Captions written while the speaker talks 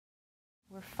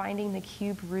We're finding the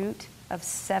cube root of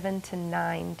 7 to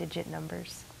 9 digit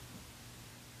numbers.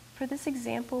 For this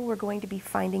example, we're going to be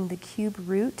finding the cube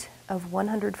root of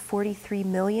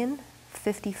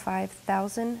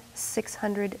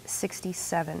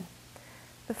 143,055,667.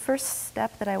 The first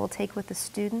step that I will take with the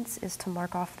students is to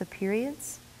mark off the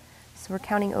periods. So we're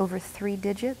counting over 3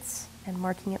 digits and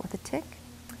marking it with a tick.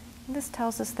 And this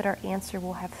tells us that our answer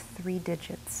will have 3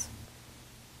 digits.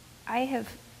 I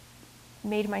have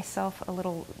made myself a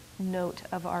little note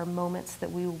of our moments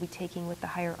that we will be taking with the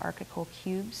hierarchical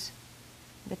cubes,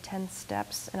 the 10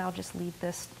 steps, and I'll just leave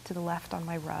this to the left on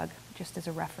my rug just as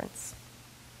a reference.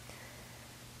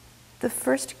 The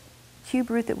first cube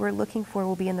root that we're looking for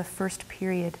will be in the first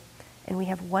period, and we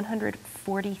have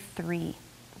 143.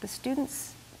 The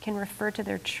students can refer to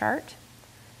their chart,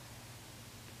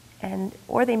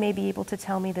 or they may be able to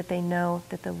tell me that they know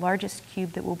that the largest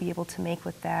cube that we'll be able to make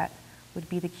with that would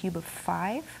be the cube of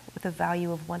 5 with a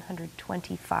value of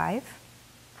 125.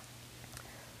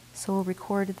 So we'll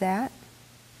record that.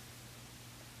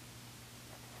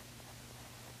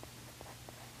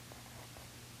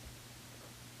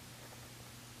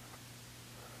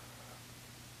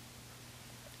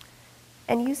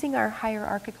 And using our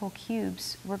hierarchical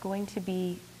cubes, we're going to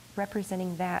be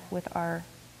representing that with our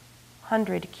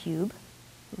 100 cube,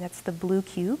 and that's the blue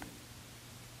cube.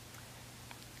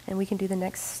 And we can do the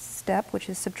next step, which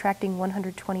is subtracting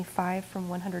 125 from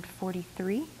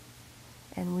 143,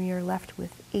 and we are left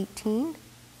with 18.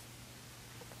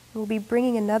 We'll be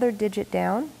bringing another digit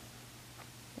down,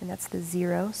 and that's the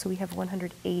 0, so we have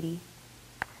 180.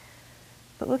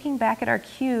 But looking back at our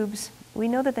cubes, we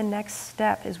know that the next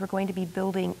step is we're going to be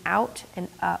building out and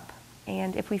up.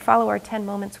 And if we follow our 10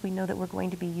 moments, we know that we're going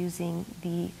to be using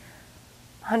the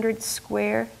 100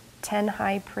 square, 10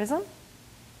 high prism.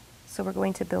 So we're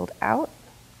going to build out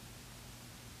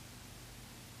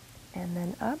and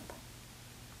then up.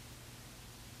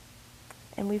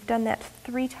 And we've done that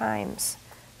 3 times.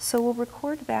 So we'll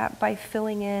record that by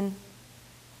filling in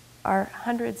our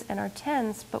hundreds and our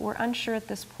tens, but we're unsure at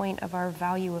this point of our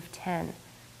value of 10.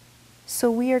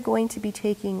 So we are going to be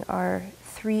taking our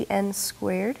 3n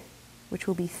squared, which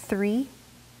will be 3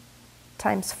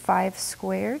 times 5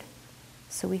 squared.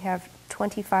 So we have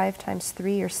 25 times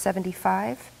 3, or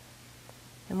 75.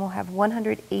 And we'll have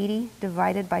 180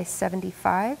 divided by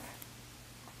 75.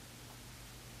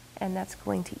 And that's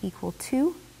going to equal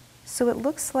 2. So it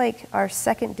looks like our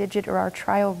second digit, or our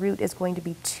trial root, is going to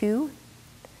be 2.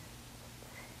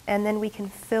 And then we can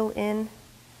fill in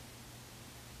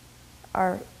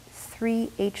our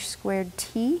 3h squared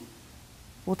t.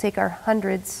 We'll take our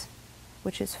hundreds,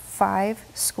 which is 5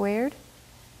 squared,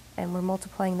 and we're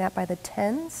multiplying that by the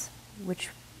tens, which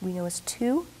we know is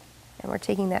 2, and we're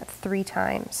taking that 3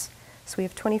 times. So we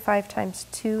have 25 times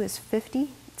 2 is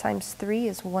 50, times 3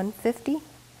 is 150,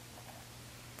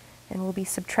 and we'll be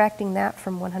subtracting that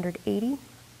from 180,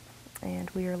 and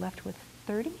we are left with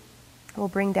 30. We'll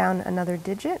bring down another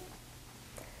digit,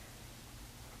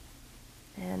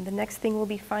 and the next thing we'll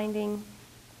be finding,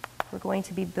 we're going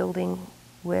to be building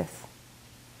with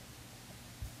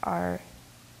our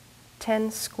 10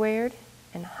 squared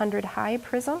and 100 high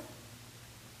prism.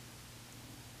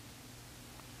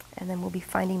 And then we'll be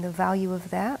finding the value of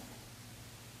that.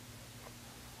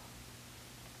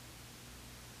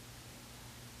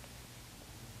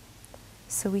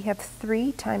 So we have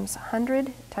 3 times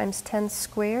 100 times 10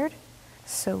 squared.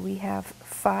 So we have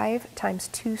 5 times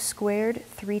 2 squared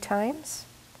 3 times,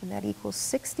 and that equals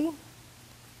 60.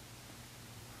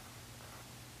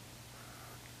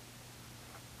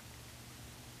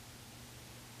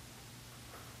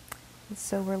 And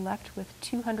so we're left with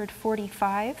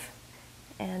 245,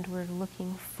 and we're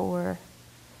looking for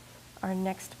our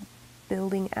next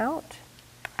building out,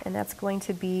 and that's going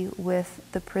to be with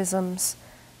the prisms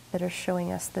that are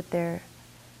showing us that they're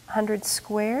 100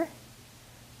 square,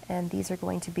 and these are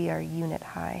going to be our unit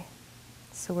high.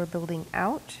 So we're building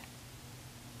out.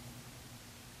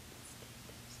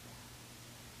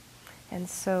 And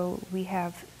so we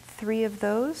have 3 of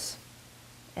those,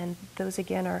 and those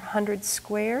again are 100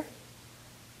 square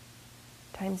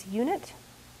times unit.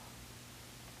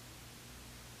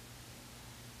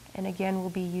 And again, we'll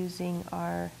be using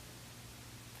our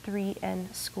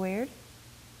 3n squared,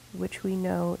 which we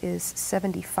know is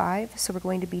 75. So we're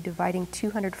going to be dividing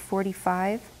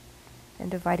 245 and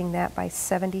dividing that by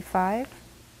 75,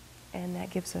 and that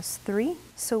gives us 3.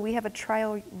 So we have a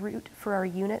trial root for our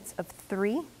units of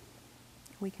 3.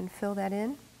 We can fill that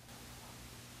in.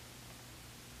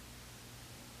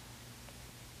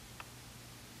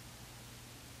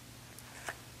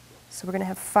 So we're going to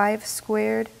have 5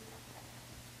 squared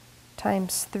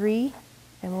times 3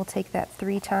 and we'll take that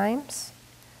 3 times.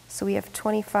 So we have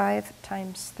 25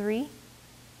 times 3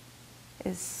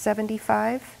 is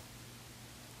 75,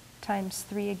 times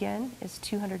 3 again is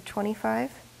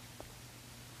 225,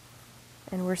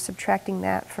 and we're subtracting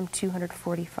that from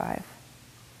 245,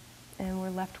 and we're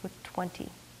left with 20.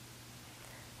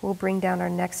 We'll bring down our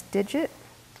next digit,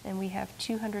 and we have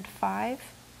 205.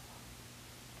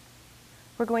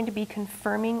 We're going to be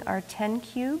confirming our 10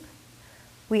 cube.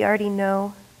 We already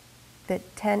know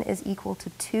that 10 is equal to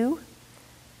 2,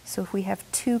 so if we have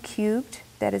 2 cubed,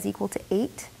 that is equal to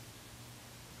 8.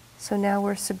 So now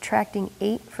we're subtracting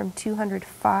 8 from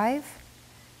 205,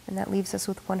 and that leaves us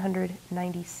with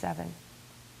 197.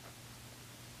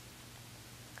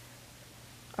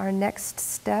 Our next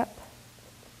step,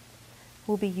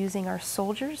 we'll be using our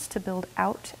soldiers to build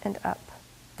out and up.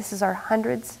 This is our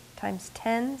hundreds times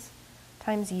tens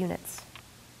times units.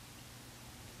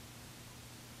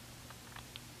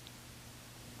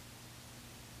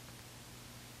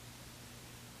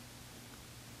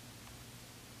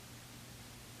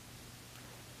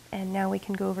 And now we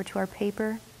can go over to our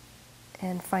paper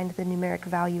and find the numeric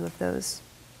value of those.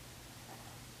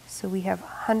 So we have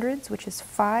hundreds, which is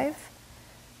 5,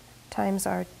 times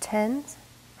our tens,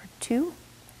 or 2,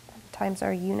 times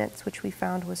our units, which we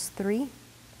found was 3.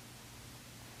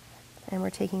 And we're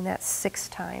taking that 6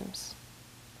 times,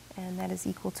 and that is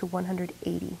equal to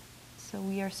 180. So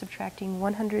we are subtracting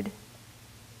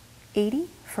 180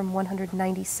 from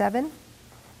 197,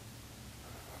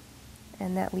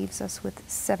 and that leaves us with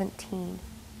 17.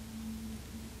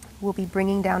 We'll be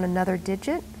bringing down another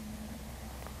digit,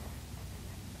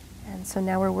 and so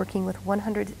now we're working with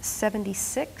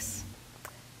 176.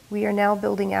 We are now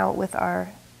building out with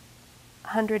our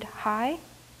 100 high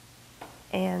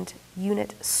and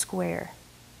unit square.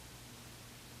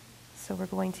 So we're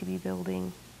going to be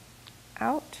building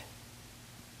out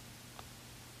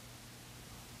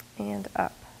and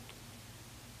up.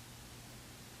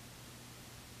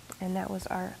 And that was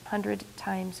our 100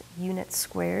 times unit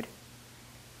squared.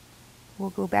 We'll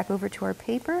go back over to our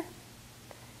paper,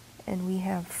 and we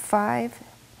have 5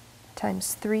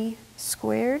 times 3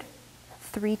 squared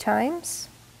 3 times,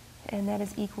 and that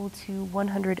is equal to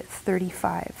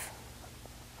 135.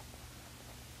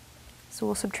 So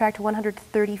we'll subtract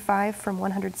 135 from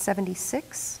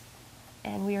 176,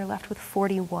 and we are left with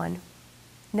 41.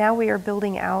 Now we are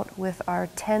building out with our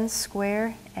 10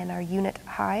 square and our unit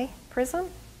high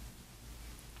prism.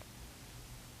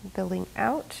 Building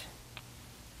out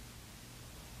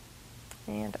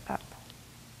and up.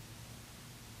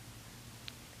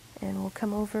 And we'll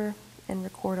come over and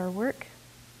record our work.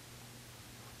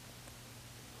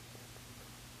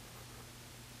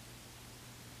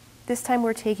 This time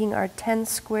we're taking our 10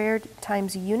 squared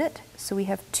times unit, so we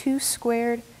have 2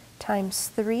 squared times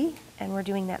 3, and we're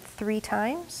doing that 3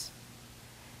 times,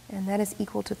 and that is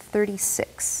equal to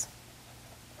 36.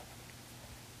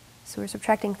 So we're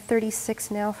subtracting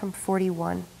 36 now from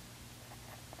 41,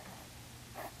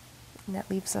 and that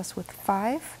leaves us with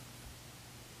 5.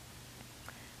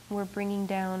 We're bringing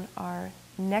down our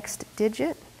next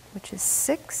digit, which is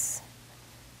 6,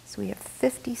 so we have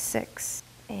 56.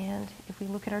 And if we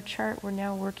look at our chart, we're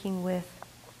now working with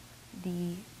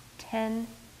the 10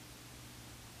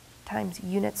 times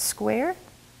unit square.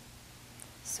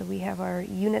 So we have our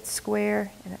unit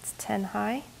square, and that's 10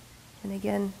 high. And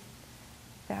again,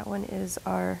 that one is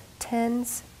our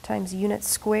tens times unit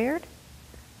squared,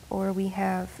 or we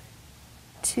have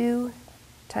 2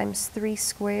 times 3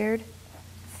 squared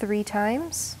 3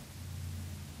 times,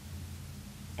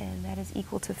 and that is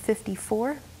equal to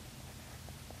 54.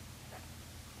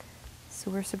 So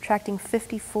we're subtracting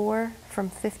 54 from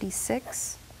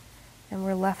 56, and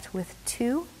we're left with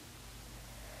 2.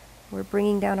 We're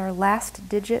bringing down our last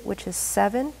digit, which is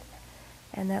 7,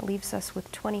 and that leaves us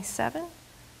with 27.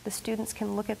 The students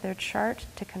can look at their chart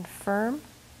to confirm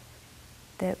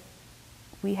that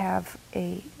we have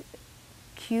a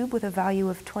cube with a value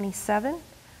of 27,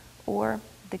 or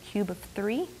the cube of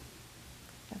 3.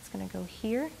 That's going to go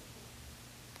here.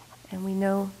 And we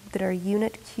know that our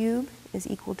unit cube is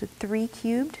equal to 3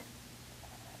 cubed,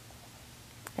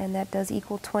 and that does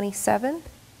equal 27.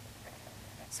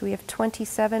 So we have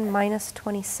 27 minus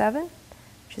 27,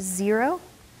 which is 0.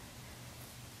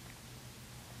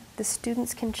 The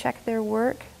students can check their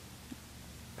work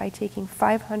by taking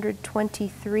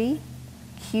 523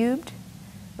 cubed,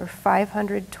 or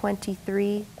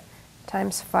 523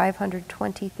 times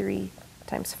 523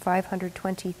 times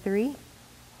 523.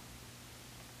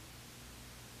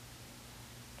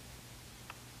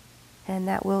 And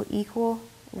that will equal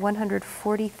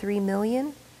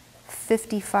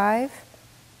 143,055,000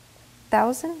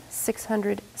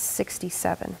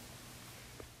 6,667.